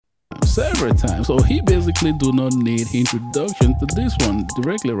several times, so he basically do not need introduction to this one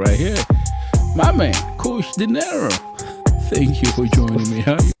directly right here. My man, Coach Dinero. Thank you for joining me.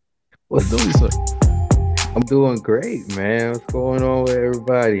 How you What's doing, sir? I'm doing great, man. What's going on with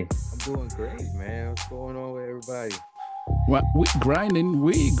everybody? I'm doing great, man. What's going on with everybody? Well, we grinding.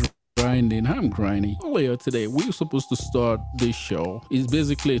 I'm grinding. Earlier today, we were supposed to start this show. It's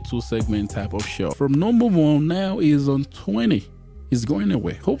basically a two-segment type of show. From number one now is on 20. It's going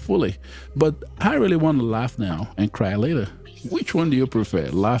away, hopefully. But I really want to laugh now and cry later. Which one do you prefer?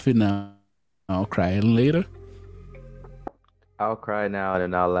 Laughing now or crying later? I'll cry now and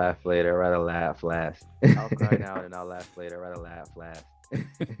then I'll laugh later. I'd rather laugh last. I'll cry now and then I'll laugh later. I'd rather laugh last.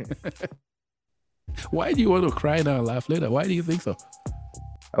 Why do you want to cry now and laugh later? Why do you think so?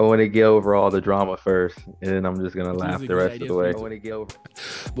 I want to get over all the drama first, and then I'm just gonna laugh the rest of the way. I want to get over.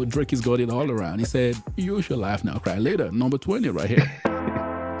 But Drake has got it all around. He said, "You should laugh now, cry later." Number 20 right here.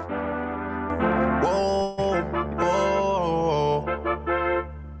 Whoa, whoa,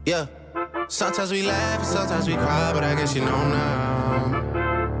 yeah. Sometimes we laugh and sometimes we cry, but I guess you know now,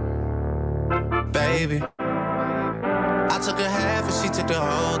 baby. I took a half and she took the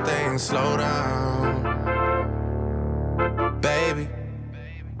whole thing. Slow down, baby.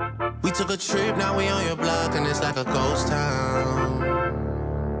 We took a trip, now we on your block and it's like a ghost town,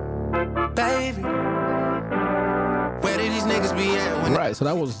 baby. Where did these niggas be at when Right, so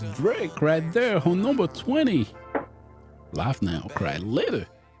that was Drake right there on number 20. Laugh now, cry later.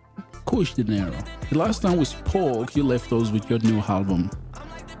 Coach Dinero. The last time we spoke, you left us with your new album,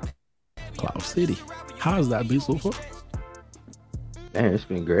 Cloud City. How's that been so far? Man, it's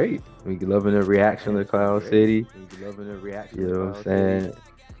been great. We loving the reaction to Cloud City. You know what I'm saying?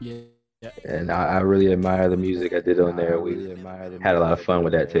 Yeah. And I really admire the music I did on there. We had a lot of fun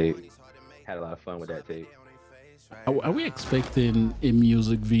with that tape. Are we expecting a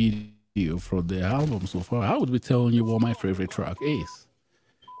music video for the album so far? I would be telling you what my favorite track is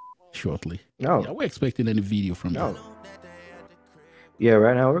shortly. No. Are we expecting any video from you? Yeah,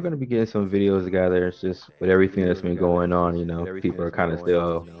 right now we're going to be getting some videos together. It's just with everything that's been going on, you know, people are kind of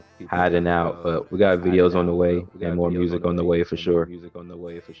still hiding out, but we got videos on the way and more music on the way for sure.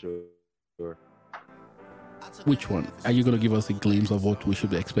 Which one? Are you going to give us a glimpse of what we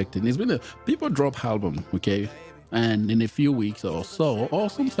should be expecting? It's been people drop album, okay? And in a few weeks or so, or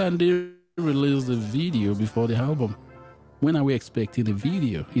sometime they release the video before the album. When are we expecting the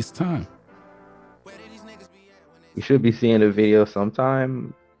video? It's time. You should be seeing a video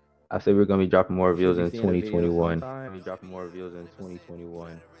sometime. I said we're going to be dropping more videos in 2021.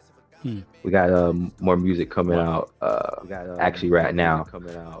 We got more music coming out actually right now.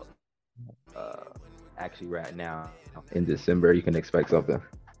 In December, you can expect something.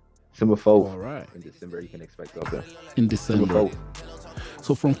 December 4th. All right. In December, you can expect something. In December.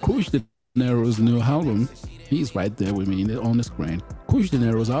 So from Coach Dinero's new album, he's right there with me on the screen. Coach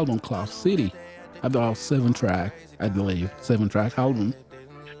Dinero's album, Cloud City, about 7-track, I believe, 7-track album,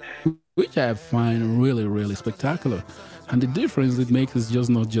 which I find really, really spectacular. And the difference it makes is just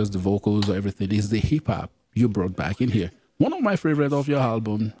not just the vocals or everything, it's the hip hop you brought back in here. One of my favorite of your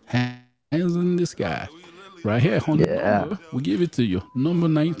album, Hands in the Sky. Right here, on the number, we give it to you. Number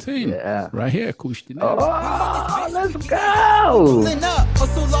 19. Yeah. Right here, Coach Dinero. Oh, let's go! Pulling up,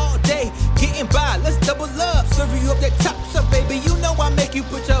 hustle all day, getting by, let's double up. Serve you up that top shot, baby. You know I make you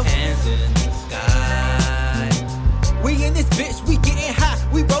put your hands in the sky. We in this bitch, we getting high,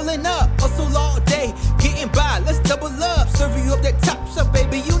 we rolling up, hustle all day, getting by, let's double up. Serve you up that top shot,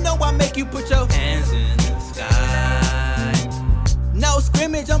 baby. You know I make you put your hands in the sky. No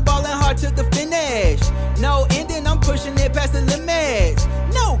scrimmage, I'm balling hard to the finish. No ending, I'm pushing it past the limits.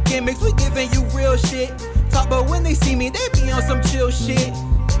 No gimmicks, we giving you real shit. Talk, but when they see me, they be on some chill shit.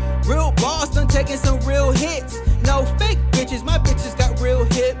 Real boss, done taking some real hits. No fake bitches, my bitches got real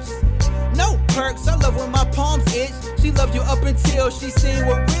hips. No perks, I love when my palms itch. She loves you up until she seen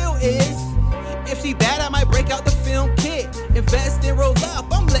what real is. If she bad, I might break out the film kit. Invest and roll up,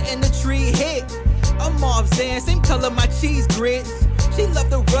 I'm letting the tree hit. I'm Marv Zan, same color my cheese grits. She love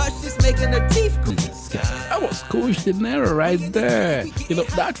the rush, just making her teeth grit. That was Coach Dinero right there. You know,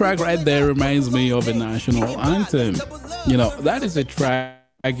 that track right there reminds me of a national anthem. You know, that is a track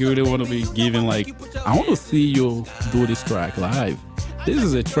you really want to be giving, like, I want to see you do this track live. This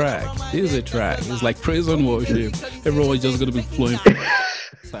is a track. It's like praise and worship. Everyone's just going to be flowing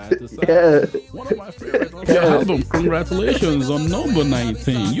side to side. Yeah. One of my favorites of your album. Congratulations on number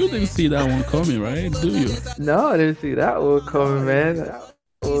 19. You didn't see that one coming, right? Do you? No, I didn't see that one coming, man.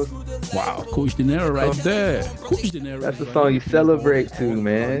 Wow, Coach Dinero right there. Coach Dinero. That's the song you celebrate to,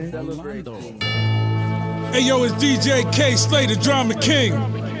 man. Hey yo, it's DJ K Slay, the Drama King.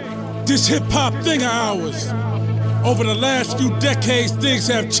 This hip-hop thing of ours. Over the last few decades, things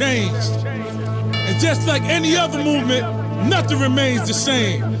have changed. And just like any other movement, nothing remains the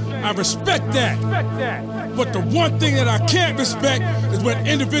same. I respect that. But the one thing that I can't respect is when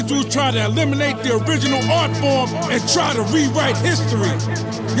individuals try to eliminate the original art form and try to rewrite history.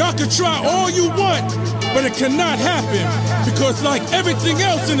 Y'all can try all you want, but it cannot happen. Because like everything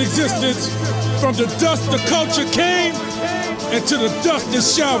else in existence, from the dust the culture came, and to the dust it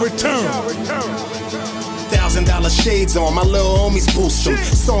shall return. $1,000 shades on, my little homies boost them.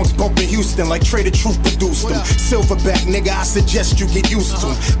 Songs bumping Houston like Trader Truth produced them. Silverback nigga, I suggest you get used to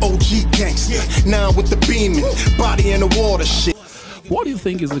 'em. OG gangster, now with the beaming, body in the water shit. What do you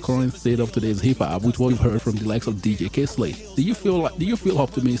think is the current state of today's hip hop, with what you've heard from the likes of DJ Kesley? Do you feel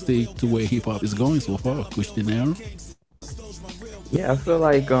optimistic to where hip hop is going so far, Kush De Niro? Yeah, I feel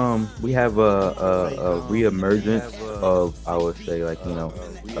like we have a reemergence of, I would say, like, you know,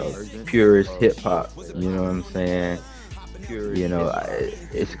 purist hip hop. You know what I'm saying? You know,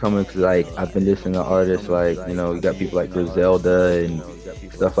 it's coming to, like, I've been listening to artists like, you know, you got people like Griselda and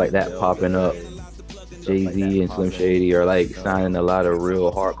stuff like that popping up. Jay-Z and Slim Shady are like signing a lot of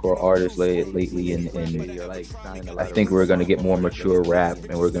real hardcore artists lately, and I think we're gonna get more mature rap,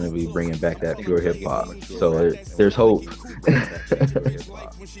 and we're gonna be bringing back that pure hip hop. So there's hope.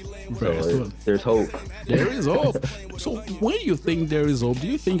 There's hope. There is hope. So when you think there is hope, do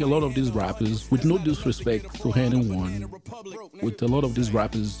you think a lot of these rappers, with no disrespect to anyone, with a lot of these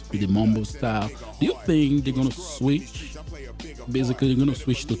rappers with the mumble style, do you think they're gonna switch? Basically, they're gonna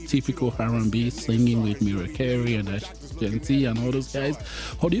switch to typical R&B singing with Mariah Carey and Ashanti and all those guys,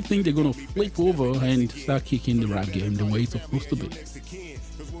 or do you think they're gonna flip over and start kicking the rap game the way it's supposed to be?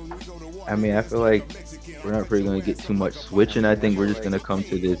 I mean, I feel like we're not really going to get too much switching. I think we're just going to come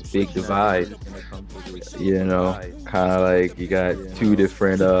to this big divide. You know, kind of like you got two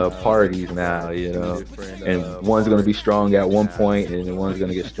different parties now, you know, and one's going to be strong at one point and one's going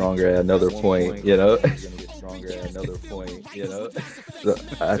to get stronger at another point, you know. So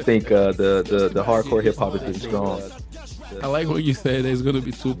I think the hardcore hip hop is getting strong. I like what you said. There's gonna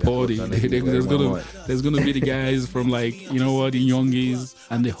be two parties. There's gonna be the guys from, like, you know what, the youngies,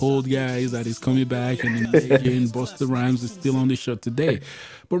 and the old guys that is coming back, and then again, Busta Rhymes is still on the show today.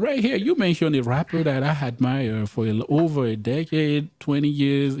 But right here, you mentioned a rapper that I admire for over a decade, 20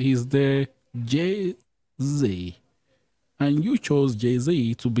 years. He's there, Jay-Z, and you chose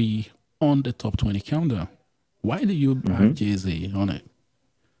Jay-Z to be on the top 20 countdown. Why do you have Jay-Z on it?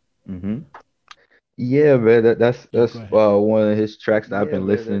 Yeah, man, that's one of his tracks that I've been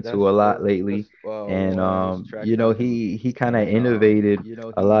listening to a lot lately, and you know, he kind of innovated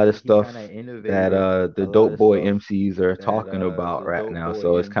a lot of stuff that the dope boy MCs are talking about right now.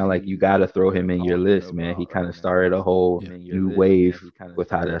 So it's kind of like you got to throw him in your list, man. He kind of started a whole new wave with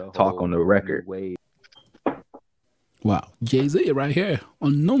how to talk on the record. Wow, Jay-Z right here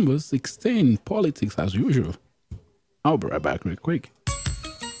on number 16, Politics as usual. I'll be right back real quick.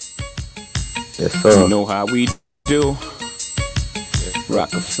 Yes, sir. You know how we do.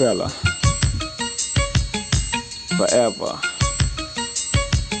 Rockefeller. Forever.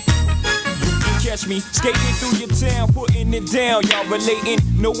 Catch me skating through your town, putting it down. Y'all relating,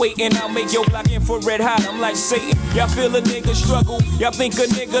 no waiting. I'll make your block infrared hot. I'm like Satan. Y'all feel a nigga struggle. Y'all think a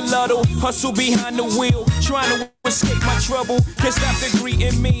nigga luddle. Hustle behind the wheel, trying to escape my trouble. Can't stop the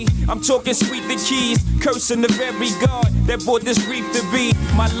greeting me. I'm talking sweet the keys, cursing the very God that brought this grief to be.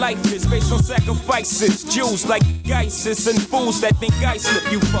 My life is based on sacrifices. Jews like ISIS and fools that think I slip.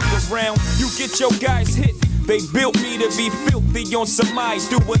 You fuck around, you get your guys hit. They built me to be filthy on some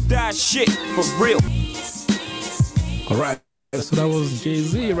do or die shit for real. All right, so that was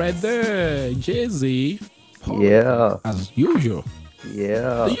Jay-Z right there. Jay-Z. Yeah. As usual.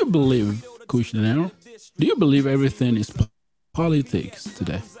 Yeah. Do you believe, Kush De Niro? Do you believe everything is politics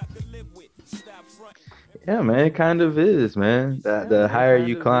today? Yeah, man, it kind of is, man. The higher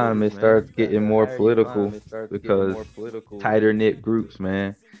you climb, it starts getting more political because tighter knit groups,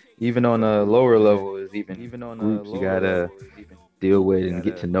 man. Even on a lower level, is even on groups you gotta deal with and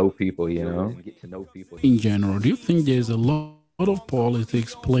get to know people, you know. In general, do you think there's a lot of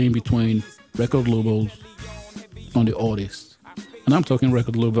politics playing between record labels on the artists? And I'm talking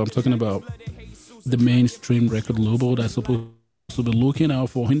record label. I'm talking about the mainstream record label that's supposed to be looking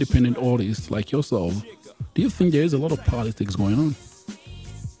out for independent artists like yourself. Do you think there's a lot of politics going on?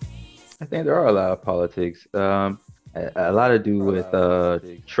 I think there are a lot of politics. A lot to do with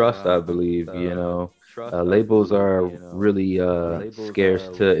trust, I believe. You know, labels are really scarce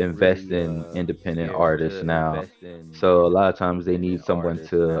to invest in independent artists now. So a lot of times they need someone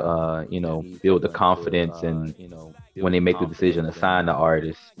to, you know, build the confidence and when they make the decision to sign the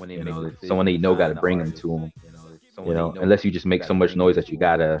artist. You know, someone they know got to bring them to them. You know, unless you just make so much noise that you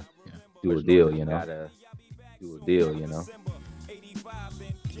gotta do a deal. You know,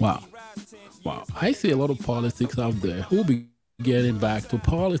 Wow. Wow. I see a lot of politics out there. We'll be getting back to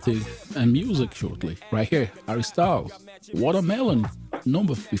politics and music shortly. Right here, Harry Styles, Watermelon,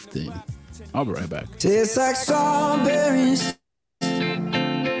 number 15. I'll be right back. Tastes like strawberries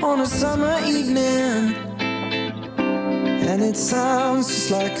on a summer evening, and it sounds just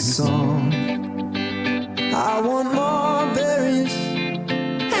like a song. I want more berries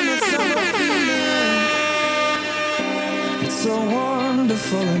and that summer feeling. It's so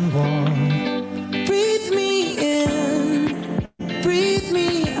wonderful and warm. Breathe me in, breathe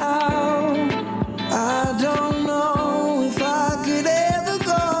me out. I don't know if I could ever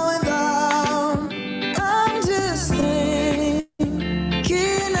go without. I'm just thinking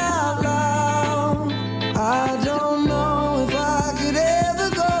out loud. I don't know if I could ever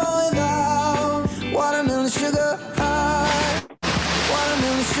go without watermelon sugar high,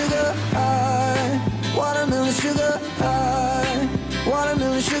 watermelon sugar high, watermelon sugar high,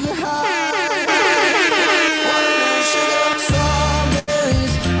 watermelon sugar high.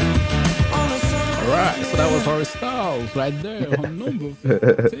 Alright, so that was Harry Styles right there on number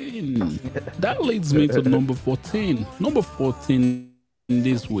 15. That leads me to number 14. Number 14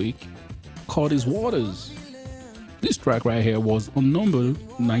 this week, Curtis Waters. This track right here was on number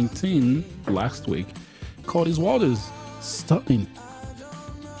 19 last week. Curtis Waters, stunning.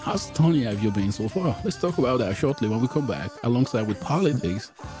 How stunning have you been so far? Let's talk about that shortly when we come back, alongside with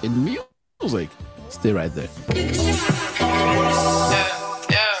politics and music. Stay right there.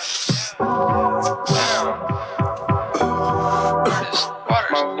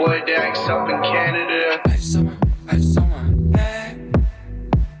 My boy Dax up in Canada. Ice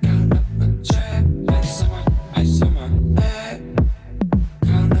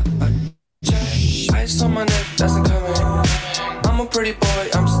on my neck, that's coming. I'm a pretty boy,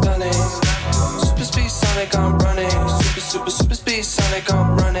 I'm stunning. Super speed Sonic, I'm running. Super speed Sonic,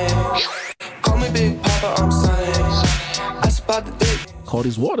 I'm running. Call me Big Papa, I'm stunning. I spot the dick.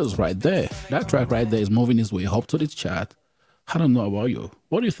 Curtis Waters right there. That track right there is moving his way up to the chart. I don't know about you.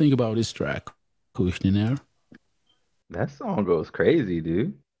 What do you think about this track, Kushner? that song goes crazy,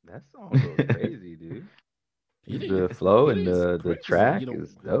 dude. The flow and the track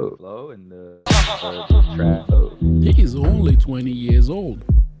is dope. He is only 20 years old.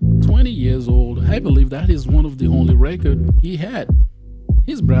 20 years old. I believe that is one of the only records he had.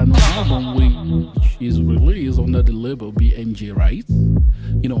 His brand new album, which is released under the label BMG Rights.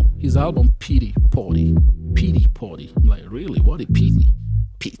 You know, his album Pity Party. Pity Party. I'm like, really? What a pity?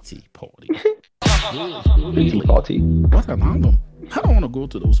 Pity Party. Really? Party. What an album. I don't want to go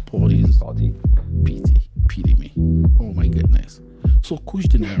to those parties. Party. Pity me. Oh my goodness. So Kush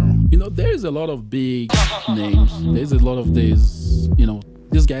Dinero, you know, there's a lot of big names. There's a lot of these, you know,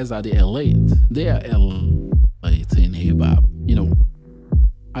 these guys are the elite. They are elite in hip hop. You know,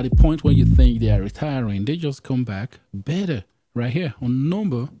 at the point when you think they are retiring, they just come back better. Right here on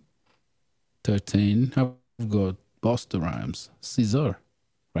number 13, I've got Busta Rhymes, Caesar.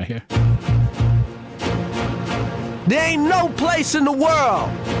 Right here. There ain't no place in the world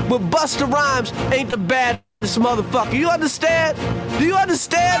where Busta Rhymes ain't the baddest motherfucker. You understand? Do you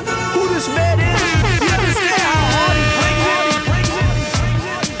understand who this man is? You understand how hard he brings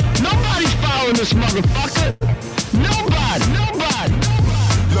it? Nobody's following this motherfucker. Nobody.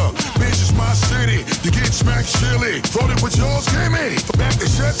 Look, bitch, it's my city. You get smacked silly. Thought it was yours, give me. Back to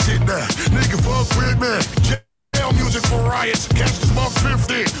shut shit now. Nigga, fuck with me. Jail music for riots. Catch this buck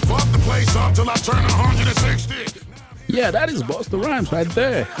 50. Fuck the place up till I turn 160. Yeah, that is Busta Rhymes right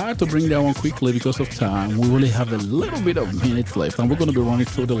there. Hard to bring that one quickly because of time. We only have a little bit of minutes left, and we're going to be running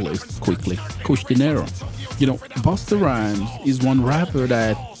through the list quickly. Kush Dinero. You know, Busta Rhymes is one rapper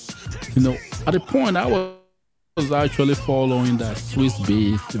that, you know, at the point I was actually following that Swiss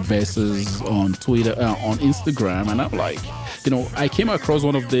Beat versus on Twitter, on Instagram, and I'm like, you know, I came across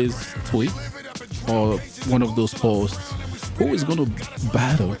one of these tweets or one of those posts. Who is going to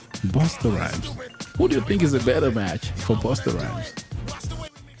battle Busta Rhymes? Who do you think is a better match for Busta Rhymes?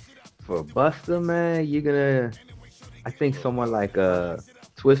 For Busta, man, I think someone like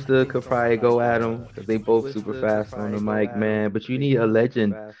Twista could probably go at him because they both super fast on the mic, man. But you need a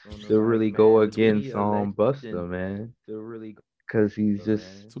legend to really go against Busta, man. Because he's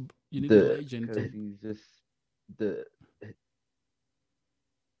just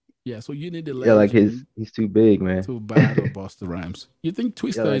Yeah, so you need the legend. Yeah, like he's too big, man. To battle Busta Rhymes. You think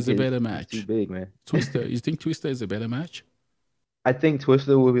Twista is a better match? Too big, man. You think Twista is a better match? I think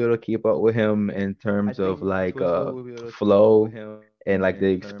Twister will be able to keep up with him in terms of like flow and like the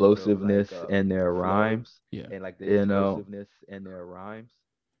explosiveness in their rhymes. Yeah. You know.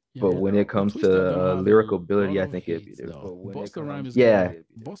 Yeah, But when it comes Twister don't to have a lyrical lot ability, I of think it'd be hits, different. though. Busta Rhymes Yeah.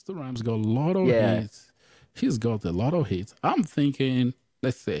 Busta Rhymes got a lot of Yeah. hits. He's got a lot of hits. I'm thinking,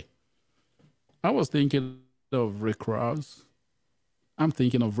 let's say, I was thinking of Rick Ross. I'm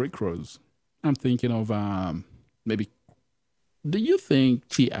thinking of Rick Ross. I'm thinking of maybe. Do you think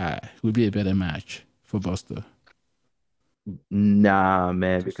T.I. would be a better match for Busta? Nah,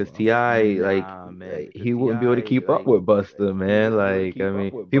 man, because T.I. like he wouldn't be able to keep up with Busta, man. Like, I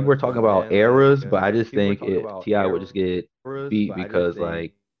mean, people were talking about eras, but I just think T.I. would just get beat because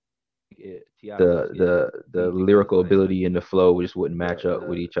like the lyrical ability and the flow just wouldn't match up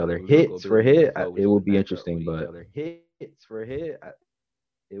with each other. Hits for hit, it would be interesting, but hits for hit,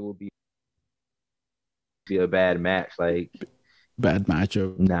 it would be a bad match. Like, Bad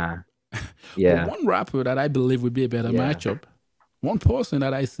matchup. nah, yeah. But one rapper that I believe would be a better matchup, one person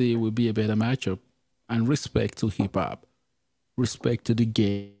that I say would be a better matchup, and respect to hip hop, respect to the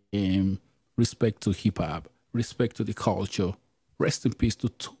game, respect to hip hop, respect to the culture. Rest in peace to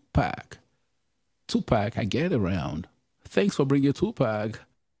Tupac. Tupac, I get around. Thanks for bringing Tupac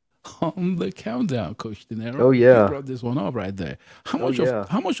on the countdown, Coach Dinero. Oh, yeah. You brought this one up right there. How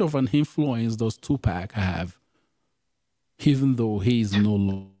Oh, much of an influence does Tupac have, even though he is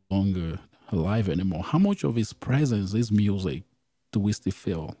no longer alive anymore? How much of his presence, his music, do we still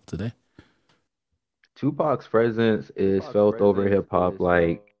feel today? Tupac's presence is felt over hip hop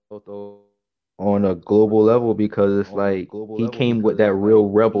like on a global level because it's like he came with that real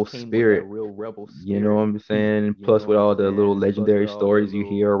rebel spirit. You know what I'm saying? Plus with all the little legendary stories you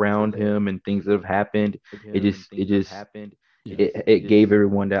hear around him and things that have happened, it gave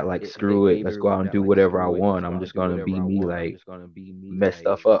everyone that like screw it, let's go out and do whatever I want. I'm just gonna be me, like mess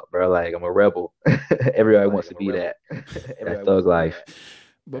stuff up, bro. Like I'm a rebel. Everybody wants to be that. That's thug life.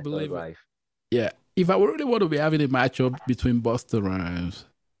 But believe it, yeah. If I really want to be having a matchup between Busta Rhymes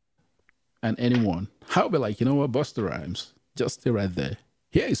and anyone, how be like, you know what, Busta Rhymes, just stay right there.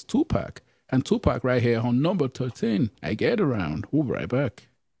 Here is Tupac, and Tupac right here on number 13. I get around. We'll be right back.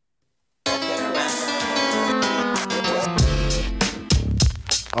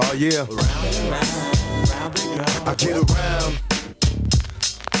 Oh yeah, I get around.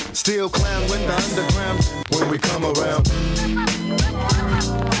 Still clown with the underground when we come around.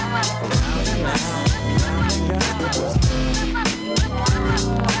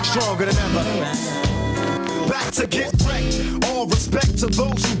 Stronger than ever. Back to get wrecked. All respect to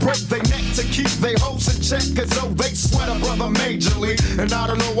those who break their neck to keep their hopes in check. Cause though they sweat a brother majorly. And I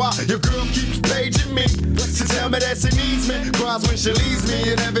don't know why your girl keeps paging me. She tell me that she needs me. Cries when she leaves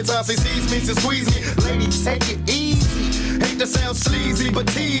me. And every time she sees me, she squeeze me. Lady, take it easy. Hate to sound sleazy, but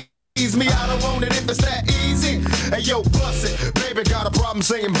tease me. I don't want it if it's that easy. Hey yo, bust it. Baby got a problem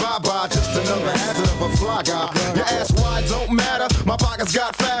saying bye-bye. Just another hazard of a fly guy. Your ass wide don't matter. My pockets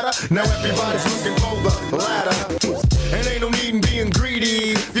got fatter. Now everybody's looking for the ladder. And ain't no need in being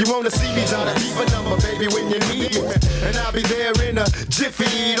greedy. If you wanna see me, try to keep a number, baby, when you need me. And I'll be there in a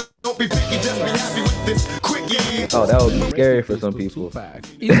jiffy. Don't be picky, just be happy with this quickie. Oh, that would be scary for some people.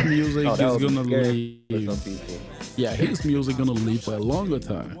 His music is that would be gonna scary for some live. people. Yeah, his music gonna live for a longer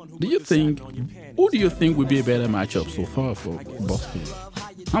time. Who do you think would be a better matchup so far for Busta?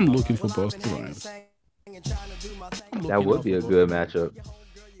 I'm looking for Busta Rhymes. That would be a good matchup.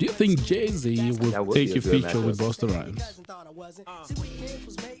 Do you think Jay-Z will That would take be a a good feature with matchup. Busta Rhymes?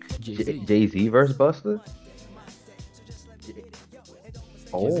 Jay-Z versus Busta?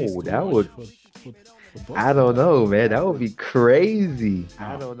 Oh, that would. I don't know, man. That would be crazy.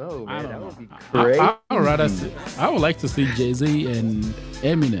 I don't know, man. That would be crazy. I would like to see Jay-Z and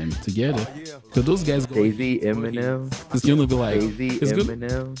Eminem together. Because those guys go. Jay-Z, Eminem. It's gonna be like Jay-Z, it's gonna-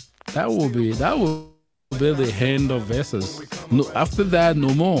 Eminem. That will be the end of verses. No, after that,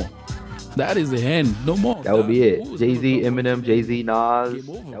 no more. That is the end. No more. That would be it. Jay-Z, Eminem, Jay-Z, Nas.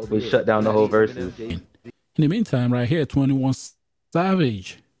 We shut down the whole verses. In the meantime, right here, 21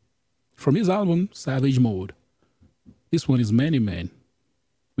 Savage. From his album, Savage Mode. This one is Many Men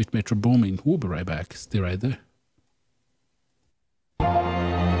with Metro Boomin. We'll be right back. Stay right there.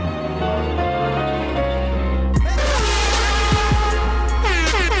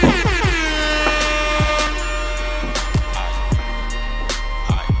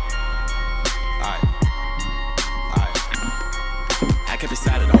 I kept it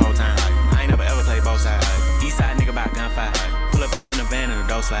solid the whole time. I ain't never ever played both sides. East side nigga about gunfight. Pull up in the van and the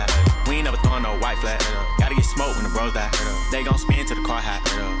door slide. We ain't never throwing no white flag. Gotta get smoked when the bros die. They gon' spin to the car high.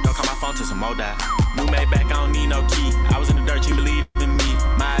 Don't call my phone till some more die. New made back, I don't need no key. I was in the dirt, you believe in me.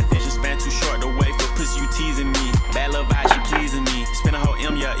 My attention span too short to wait for pussy, you teasing me. Bad little vibe, she pleasing me. Spend a whole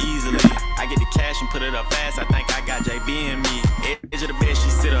M, yeah, easily. I get the cash and put it up fast. I think I got JB in me. Edge of the bed,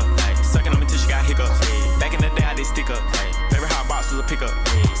 she sit up. Sucking on me till she got hiccups. Back in the day, I did stick up. Favorite hot box was a pickup.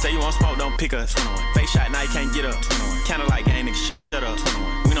 Say you want smoke, don't pick us. Face shot, now you can't get up. Kinda like gang, nigga, shut up.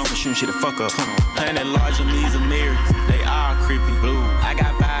 We know for shooting shit to fuck up. 100 large and these are mirrors. They all creepy. Blue. I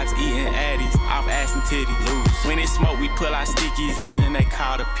got vibes eating addies. Off ass and titties. Loose. When it smoke, we pull our stickies. And they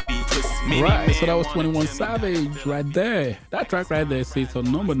call the P. Right, so that was 21 Savage right there. That track right there sits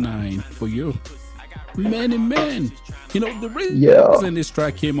on number 9 for you. Many men. You know, the reason this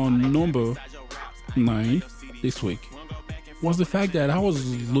track came on number 9 this week was the fact that I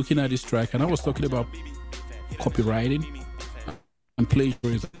was looking at this track and I was talking about copywriting and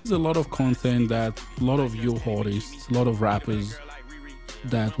plagiarism. There's a lot of content that a lot of you artists, a lot of rappers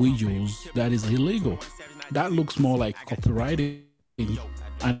that we use that is illegal. That looks more like copywriting.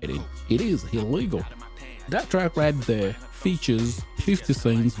 It is illegal. That track right there features 50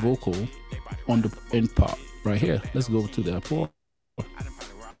 Cent's vocal on the end part right here. Let's go to the part.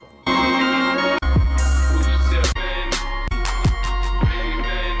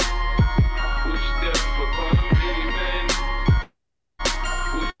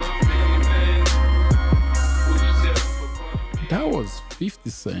 That was 50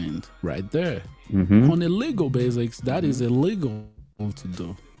 Cent right there. On illegal basics, that is illegal to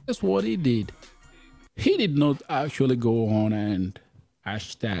do. That's what he did. He did not actually go on and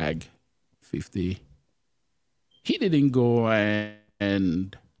hashtag 50. He didn't go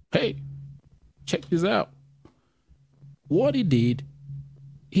and hey, check this out. What he did,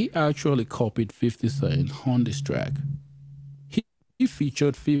 he actually copied 50 Cent on this track. He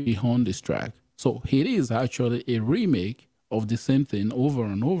featured 50 on this track. So it is actually a remake of the same thing over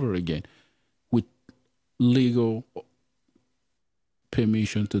and over again with legal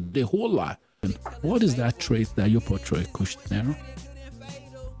permission to the whole lot. What is that trait that you portray, Kush Dinero?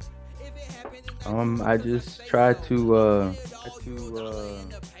 I just try to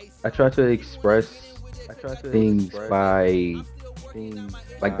express things by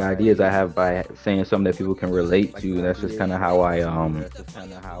like the ideas I have by saying something that people can relate to, and that's just kind of how I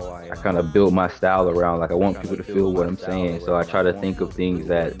kind of build my style around. Like I want people to feel what I'm saying, so I try to think of things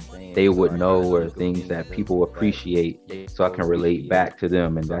that they would know or things that people appreciate, so I can relate back to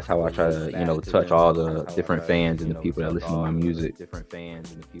them, and that's how I try to touch all the different fans and the people that listen to my music.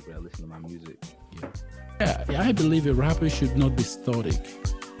 Yeah, I believe a rapper should not be static.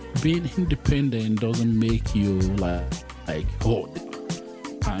 Being independent doesn't make you like, oh,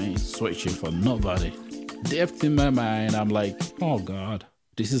 I ain't switching for nobody. Depth in my mind, I'm like, oh God,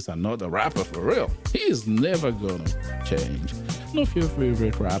 this is another rapper for real. He is never gonna change. One of your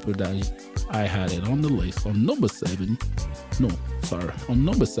favorite rapper that I had it on the list on number 7. On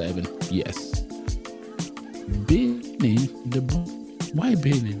number 7, yes. Benny the Butcher. Why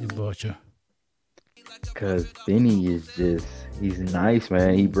Benny the Butcher? Because Benny is he's nice,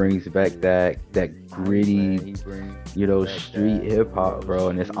 man. He brings back that gritty, street hip hop, bro,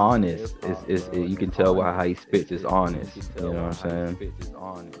 and it's honest. You can tell by how he spits. It's honest. You know what I'm saying?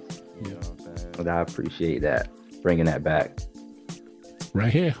 But I appreciate that, bringing that back.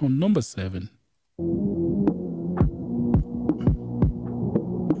 Right here on number 7.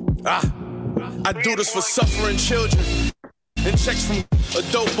 I do this for suffering children. And checks from a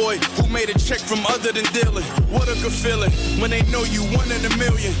dope boy who made a check from other than dealing. What a good feeling when they know you 1 in a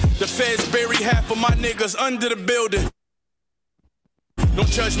million. The feds bury half of my niggas under the building. Don't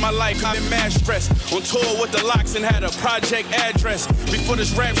judge my life, I'm in mad stress. On tour with the Locks and had a project address. Before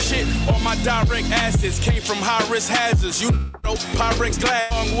this rap shit, all my direct assets came from high-risk hazards. You know, Pyrex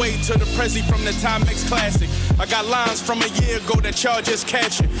glass, long way to the Prezi from the Timex Classic. I got lines from a year ago that y'all just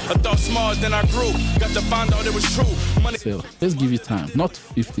catching. I thought small, then I grew. Got to find out it was true. Money. So, let's give you time, not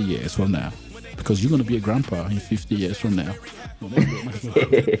 50 years from now. Because you're going to be a grandpa in 50 years from now.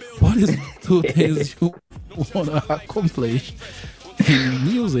 What is 2 things you want to accomplish in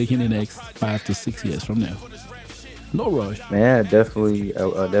music in the next 5 to 6 years from now? No rush. Man, I definitely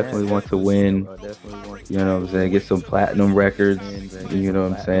want to win. You know what I'm saying? Get some platinum records. You know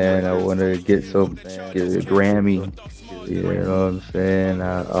what I'm saying? I want to get a Grammy. You know what I'm saying?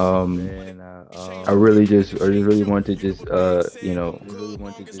 I really want to just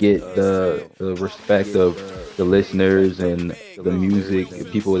get the respect of the listeners and the music,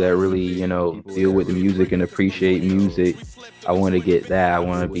 people that really deal with the music and appreciate music. I want to get that. I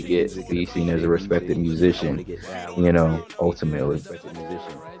want to be seen as a respected musician, ultimately.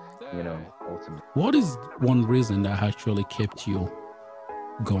 ultimately. What is one reason that actually kept you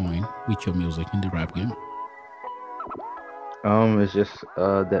going with your music in the rap game? It's just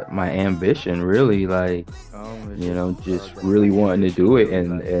that my ambition, really, like, just really wanting to do it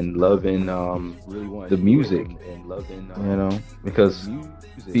and loving the music, because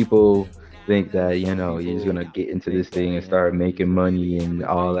people think that you're just gonna get into this thing and start making money and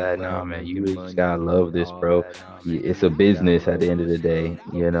all that. Nah, man, you really just gotta love this, bro. It's a business at the end of the day,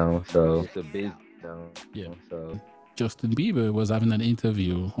 So it's a business. Yeah. So Justin Bieber was having an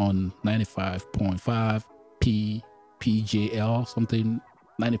interview on 95.5 PJL, something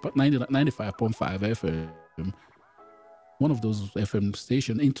 95.5 FM, one of those FM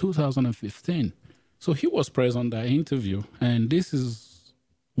stations in 2015. So he was present on that interview, and this is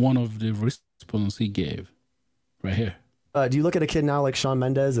one of the response he gave right here. Do you look at a kid now like Shawn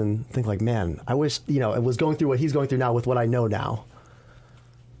Mendes and think like, man, I wish, it was going through what he's going through now with what I know now?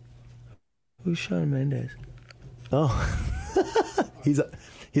 Who's Shawn Mendes? Oh, he's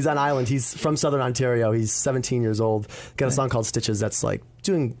on Island. He's from Southern Ontario. He's 17 years old. Got a song called Stitches that's like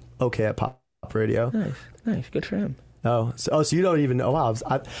doing okay at pop radio. Nice. Good for him. So you don't even know. Wow,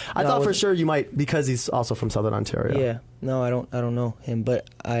 I thought for sure you might, because he's also from Southern Ontario. Yeah. No, I don't know him, but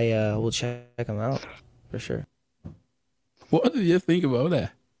I will check him out for sure. What did you think about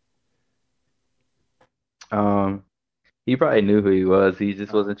that? He probably knew who he was. He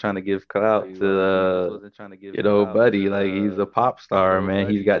just wasn't trying to give clout to buddy. Like, he's a pop star, man.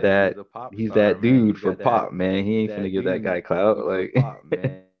 He's got that. He's that dude for pop, man. He ain't finna give that guy clout. Like,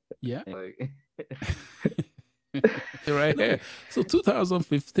 yeah. Right here. So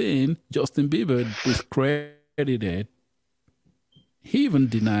 2015, Justin Bieber is credited. He even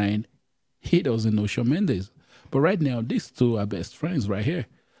denied he doesn't know Shawn Mendes. But right now, these two are best friends right here.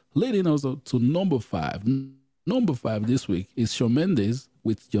 Leading us up to number 5. Number 5 this week is Shawn Mendes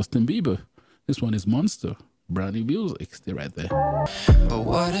with Justin Bieber. This one is Monster. Brand new music. Stay right there. But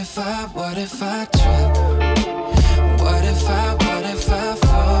what if I trip? What if I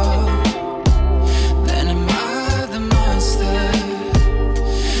fall? Then am I the monster?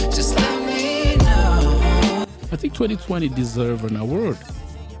 Just let me know. I think 2020 deserves an award.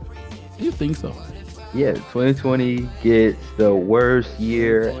 Do you think so? Yeah, 2020 gets the worst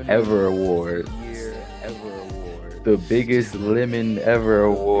year ever award. The biggest lemon ever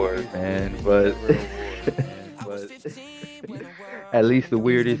award, man. But at least the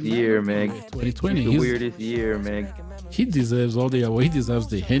weirdest year, man. 2020. The weirdest year, man. He deserves all the awards. He deserves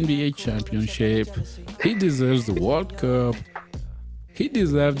the NBA championship. He deserves the World Cup. He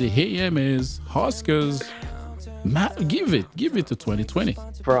deserves the AMAs, Oscars. Give it to 2020.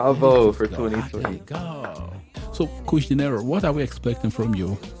 Bravo for 2020. Go. So, Coach Dinero, what are we expecting from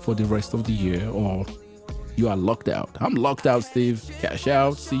you for the rest of the year? Or you are locked out? I'm locked out, Steve. Cash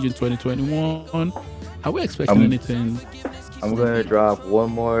out. See you in 2021. Are we expecting anything? I'm gonna drop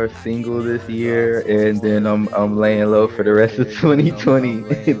one more single this year, and then I'm laying low for the rest of 2020.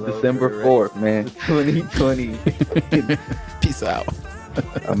 December 4th, man. 2020. Peace out.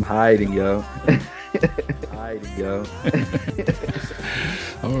 I'm hiding, yo.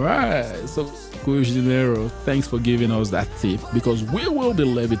 All right. So, Coach Dinero, thanks for giving us that tip, because we will be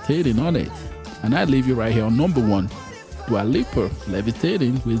levitating on it. And I leave you right here on number 1. Dua Lipa,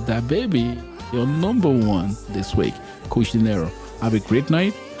 Levitating with That Baby, your number 1 this week. Coach Dinero, have a great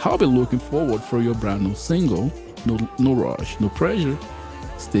night. I'll be looking forward for your brand new single. No rush, no pressure.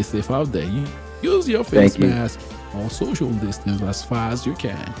 Stay safe out there. Use your face mask or social distance as far as you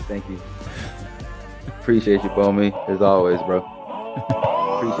can. Thank you. Appreciate you, Bomi, as always, bro.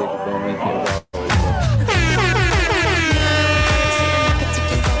 Appreciate you, Bomi, as always.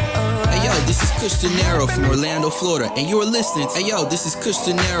 This is Kush Dinero from Orlando, Florida, and you're listening. Hey yo, this is Kush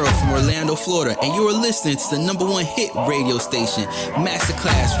Dinero from Orlando, Florida, and you're listening to the number 1 hit radio station,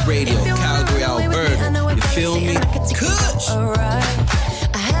 Masterclass Radio, Calgary, Alberta. You feel me? Kush.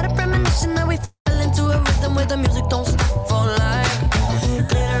 I had a premonition that we